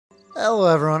Hello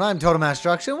everyone, I'm Totem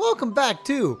Destruction. Welcome back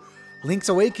to Link's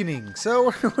Awakening.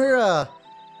 So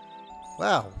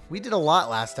wow, we did a lot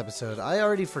last episode. I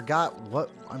already forgot what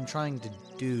I'm trying to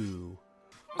do.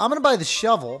 I'm gonna buy the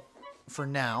shovel for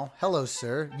now. Hello,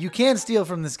 sir. You can steal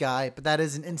from this guy, but that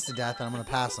is an insta-death, and I'm gonna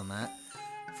pass on that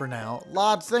for now.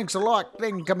 Lots, thanks a lot.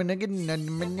 Thing coming again.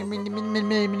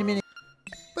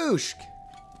 Booshk.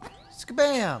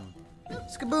 Skabam.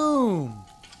 Skaboom.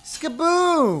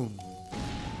 Skaboom.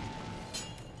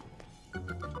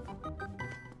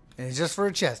 And it's just for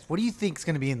a chest. What do you think is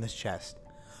going to be in this chest?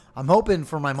 I'm hoping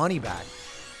for my money back.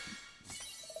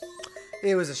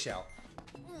 It was a shell.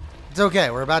 It's okay.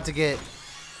 We're about to get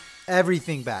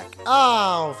everything back.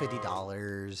 Oh,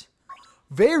 $50.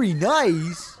 Very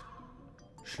nice.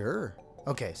 Sure.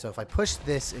 Okay, so if I push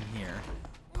this in here,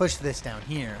 push this down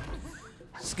here.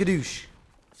 Skadoosh.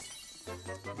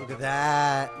 Look at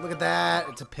that. Look at that.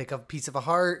 It's a piece of a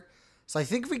heart. So I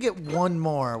think if we get one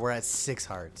more, we're at 6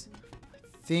 hearts.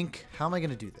 How am I going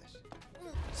to do this?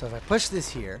 So if I push this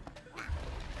here,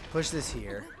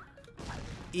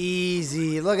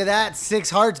 easy. Look at that. 6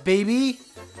 hearts, baby.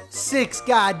 6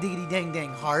 god diggity dang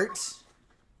dang hearts.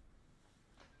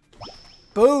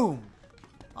 Boom.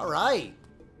 All right.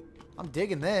 I'm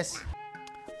digging this.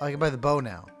 Oh, I can buy the bow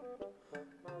now.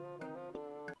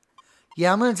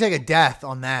 Yeah, I'm going to take a death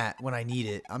on that when I need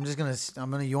it. I'm going to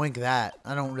yoink that.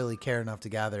 I don't really care enough to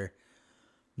gather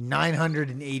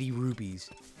 980 rupees.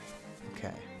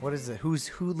 Okay, what is it? Who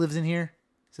lives in here?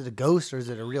 Is it a ghost or is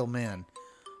it a real man?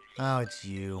 Oh, it's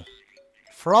you.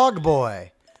 Frog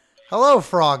boy. Hello,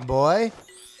 frog boy.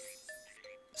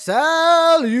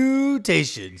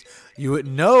 Salutations. You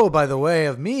wouldn't know by the way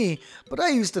of me, but I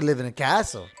used to live in a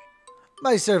castle.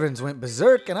 My servants went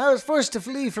berserk and I was forced to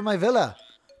flee from my villa.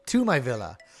 To my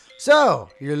villa. So,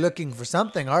 you're looking for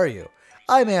something, are you?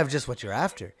 I may have just what you're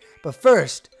after. But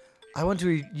first, I want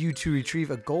you to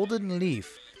retrieve a golden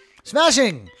leaf.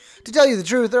 Smashing! To tell you the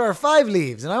truth, there are 5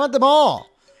 leaves, and I want them all.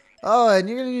 Oh, and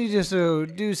you're going to need to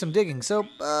do some digging, so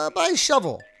buy a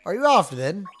shovel. Are you off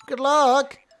then? Good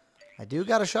luck! I do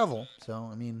got a shovel, so,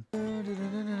 I mean...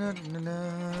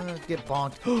 Get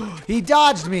bonked. He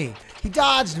dodged me! He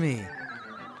dodged me!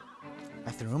 I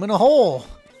threw him in a hole.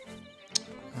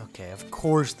 Okay, of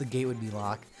course the gate would be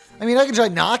locked. I mean, I can try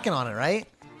knocking on it, right?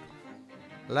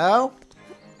 Hello?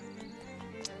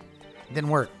 Didn't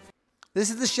work. This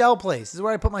is the shell place. This is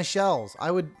where I put my shells.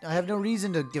 I have no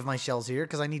reason to give my shells here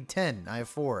because I need 10. I have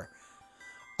 4.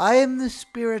 I am the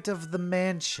spirit of the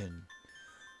mansion.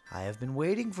 I have been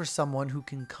waiting for someone who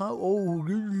can come. Oh,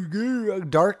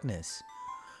 darkness.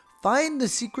 Find the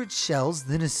secret shells,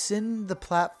 then ascend the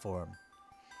platform.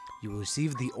 You will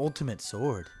receive the ultimate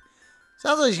sword.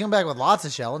 Sounds like you come back with lots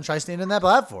of shell and try standing on that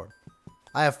platform.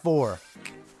 I have 4.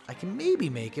 I can maybe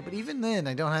make it, but even then,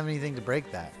 I don't have anything to break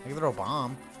that. I can throw a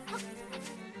bomb.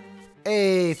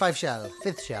 Hey, 5 shell.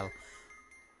 5th shell.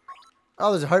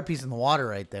 Oh, there's a heart piece in the water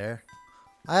right there.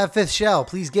 I have 5th shell.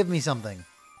 Please give me something.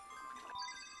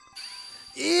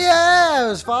 Yeah, it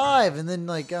was 5. And then,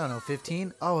 like, I don't know,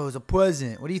 15. Oh, it was a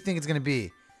present. What do you think it's going to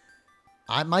be?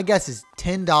 My guess is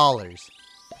 $10.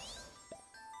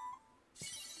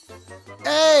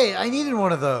 Hey, I needed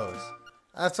one of those.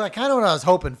 That's kind of what I was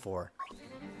hoping for.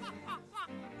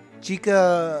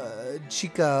 Chica,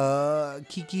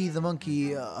 Kiki the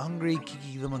monkey, hungry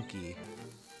Kiki the monkey.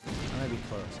 I might be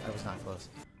close. I was not close.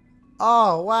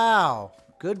 Oh, wow.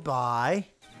 Goodbye.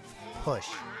 Push.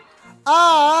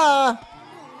 Ah!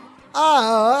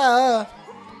 Ah!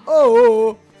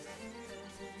 Oh!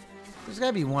 There's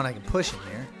gotta be one I can push in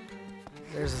here.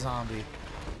 There's a zombie.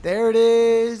 There it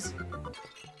is.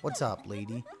 What's up,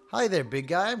 lady? Hi there, big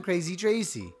guy. I'm Crazy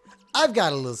Tracy. I've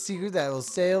got a little secret that will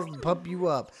sail and pump you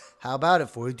up. How about it?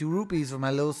 42 rupees for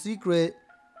my little secret.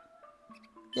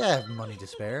 Yeah, I have money to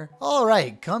spare.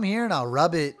 Alright, come here and I'll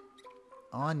rub it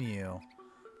on you.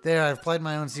 There, I've applied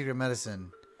my own secret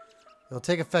medicine. It'll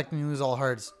take effect when you lose all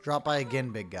hearts. Drop by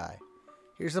again, big guy.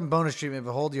 Here's some bonus treatment.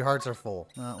 Behold, your hearts are full.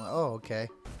 Oh, okay.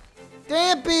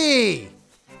 Dampy!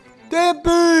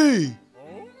 Dampy!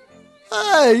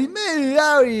 Hey, you made it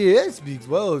out here. That speaks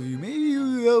well of you. Maybe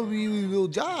you help me with a little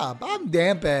job. I'm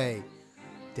Dampé.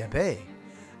 Dampé?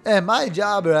 And my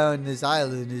job around this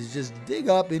island is just to dig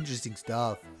up interesting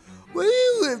stuff. Well,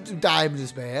 you have some time to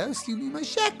spare. See me my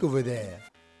shack over there.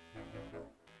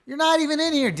 You're not even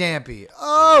in here, Dampy.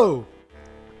 Oh!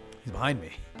 He's behind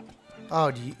me.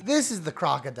 Oh, this is the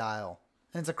crocodile.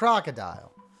 And it's a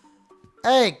crocodile.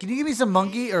 Hey, can you give me some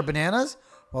monkey or bananas?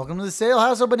 Welcome to the Sale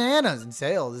House of Bananas. And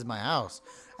Sale, this is my house.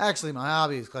 Actually, my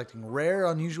hobby is collecting rare,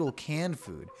 unusual canned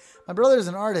food. My brother is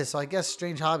an artist, so I guess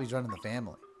strange hobbies run in the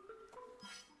family.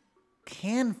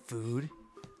 Canned food?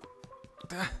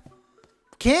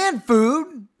 Canned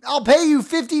food? I'll pay you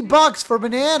 $50 for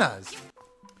bananas.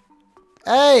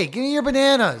 Hey, give me your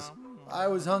bananas. I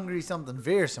was hungry something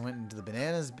fierce and went into the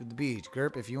bananas at the beach.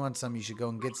 Gerp, if you want some, you should go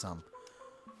and get some.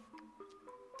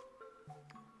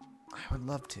 I would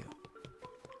love to.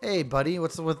 Hey, buddy,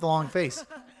 what's with the long face?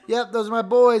 Yep, those are my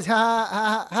boys. Ha,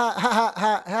 ha, ha, ha, ha,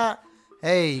 ha, ha.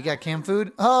 Hey, you got canned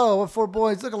food? Oh, what 4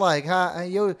 boys look alike? Ha,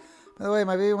 yo. By the way,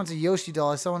 my baby wants a Yoshi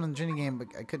doll. I saw one in the training game, but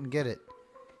I couldn't get it.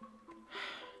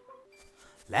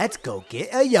 Let's go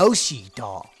get a Yoshi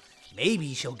doll.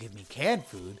 Maybe she'll give me canned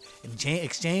food in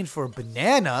exchange for a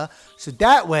banana, so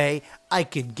that way I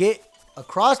can get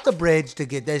across the bridge to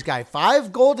get this guy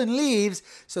 5 golden leaves,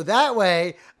 so that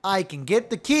way I can get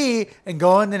the key and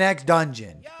go in the next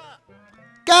dungeon.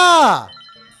 Gah!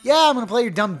 Yeah, I'm gonna play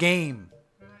your dumb game.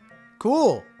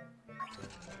 Cool.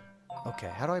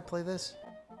 Okay, how do I play this?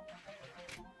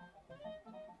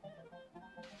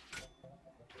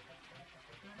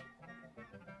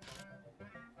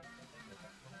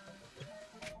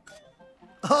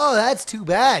 Oh, that's too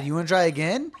bad. You want to try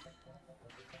again?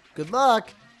 Good luck.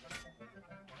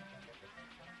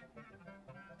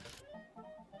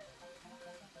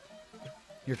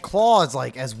 Your claw is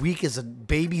like as weak as a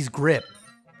baby's grip.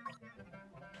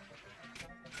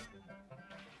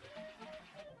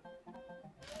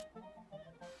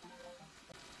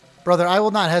 Brother, I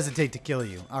will not hesitate to kill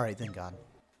you. All right, thank God.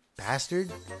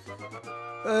 Bastard.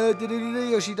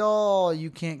 Yoshi doll. You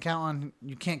can't count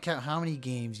how many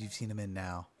games you've seen him in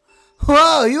now.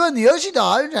 Whoa, you want the Yoshi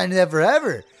doll? I've been trying to do that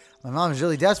forever. My mom is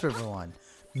really desperate for one.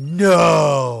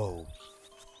 No.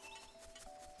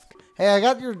 Hey, I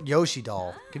got your Yoshi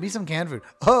doll. Give me some canned food.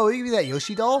 Oh, you give me that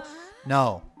Yoshi doll?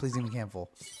 No, please give me canned full.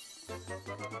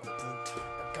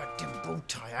 Goddamn bow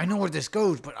tie. I know where this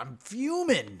goes, but I'm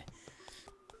fuming.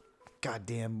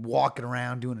 Goddamn walking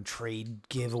around doing a trade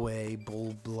giveaway.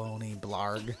 Bull baloney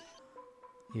blarg.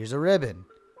 Here's a ribbon.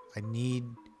 I need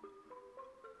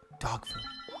dog food.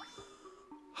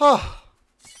 Oh,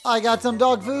 I got some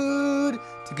dog food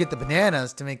to get the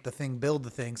bananas to make the thing build the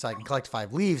thing so I can collect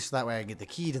 5 leaves so that way I get the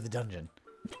key to the dungeon.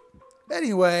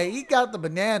 Anyway, he got the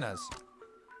bananas.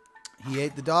 He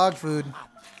ate the dog food.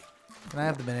 Can I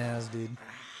have the bananas, dude?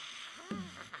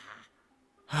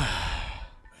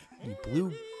 You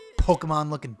blue Pokemon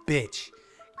looking bitch.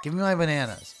 Give me my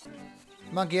bananas.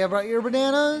 Monkey, I brought your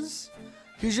bananas.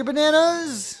 Here's your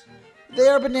bananas. They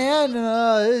are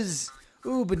bananas.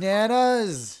 Ooh,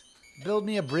 bananas. Build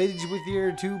me a bridge with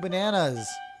your 2 bananas.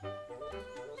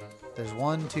 There's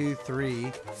 1, 2,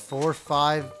 3, 4,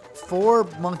 5. 4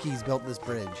 monkeys built this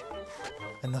bridge.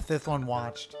 And the 5th one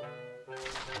watched.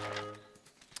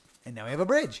 And now we have a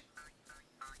bridge.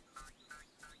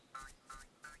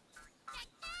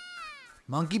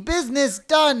 Monkey business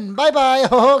done. Bye-bye.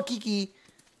 Oh, Kiki.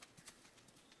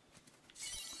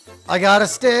 I got a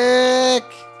stick.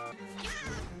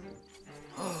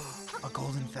 A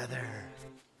golden feather.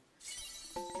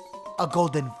 A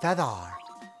golden feather.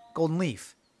 Golden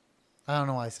leaf. I don't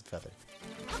know why I said feather.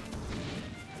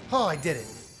 Oh, I did it.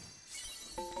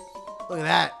 Look at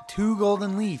that. 2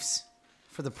 golden leaves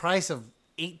for the price of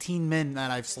 18 men that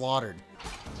I've slaughtered.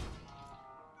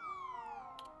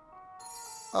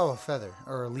 Oh, a feather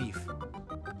or a leaf.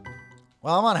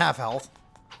 Well, I'm on half health.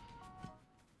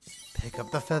 Pick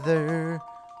up the feather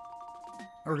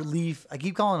or leaf. I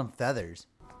keep calling them feathers.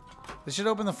 This should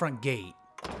open the front gate.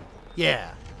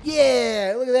 Yeah.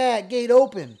 Yeah, look at that. Gate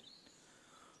open.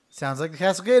 Sounds like the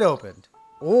castle gate opened.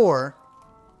 Or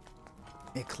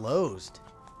it closed.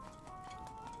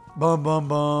 Bum, bum,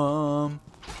 bum.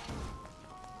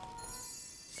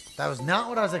 That was not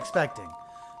what I was expecting.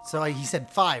 So he said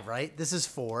 5, right? This is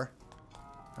 4.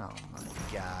 Oh my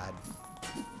God.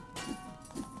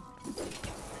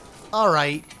 All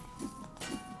right.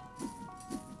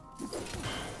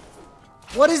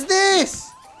 What is this?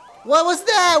 What was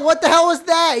that? What the hell was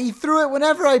that? He threw it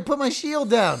whenever I put my shield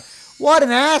down. What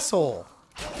an asshole.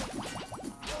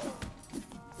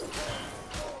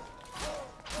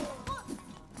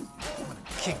 I'm gonna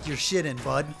kick your shit in,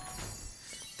 bud.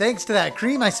 Thanks to that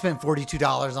cream I spent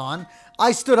 $42 on,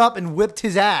 I stood up and whipped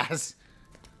his ass.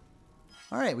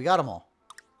 All right, we got them all.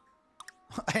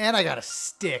 And I got a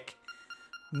stick.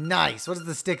 Nice. What does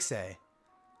the stick say?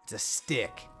 It's a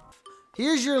stick.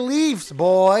 Here's your leaves,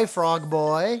 boy, frog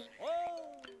boy.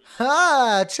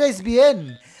 Ha! Tres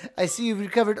bien. I see you've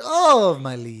recovered all of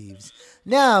my leaves.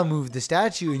 Now move the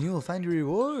statue and you will find your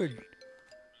reward.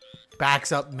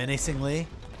 Backs up menacingly.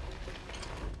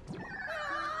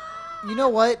 You know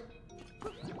what?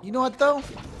 You know what, though?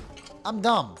 I'm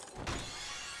dumb.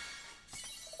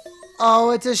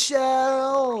 Oh, it's a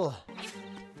shell.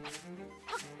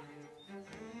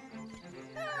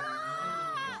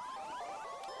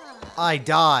 I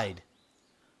died.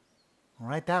 I'll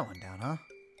write that one down, huh?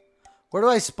 Where do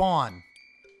I spawn?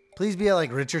 Please be at,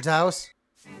 like, Richard's house.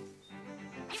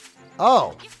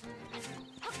 Oh.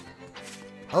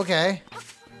 Okay.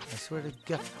 I swear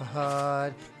to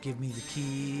God, give me the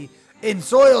key. In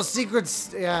soil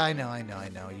secrets. Yeah, I know.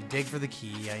 You dig for the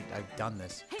key. I've done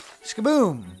this.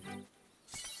 Shkaboom.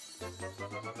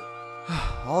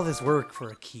 All this work for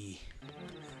a key.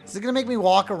 Is it going to make me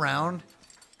walk around?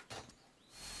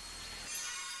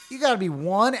 You got to be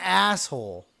one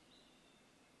asshole.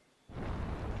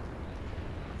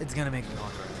 It's going to make me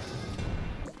walk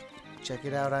around. Check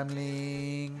it out. I'm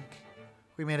Link.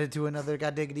 We made it to another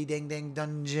goddiggity dang dang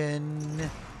dungeon.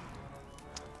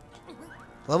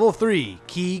 Level 3,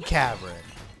 Key Cavern.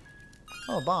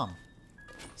 Oh, bomb.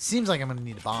 Seems like I'm gonna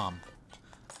need a bomb.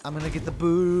 I'm gonna get the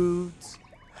boots.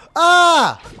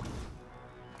 Ah!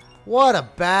 What a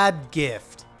bad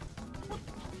gift.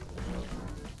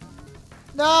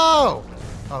 No!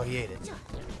 Oh, he ate it.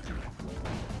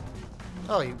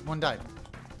 Oh, one died.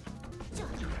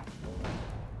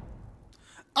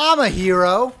 I'm a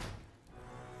hero.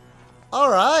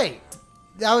 Alright.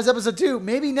 That was episode 2.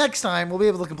 Maybe next time we'll be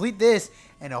able to complete this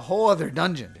and a whole other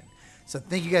dungeon. So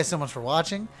thank you guys so much for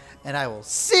watching, and I will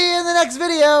see you in the next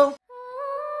video.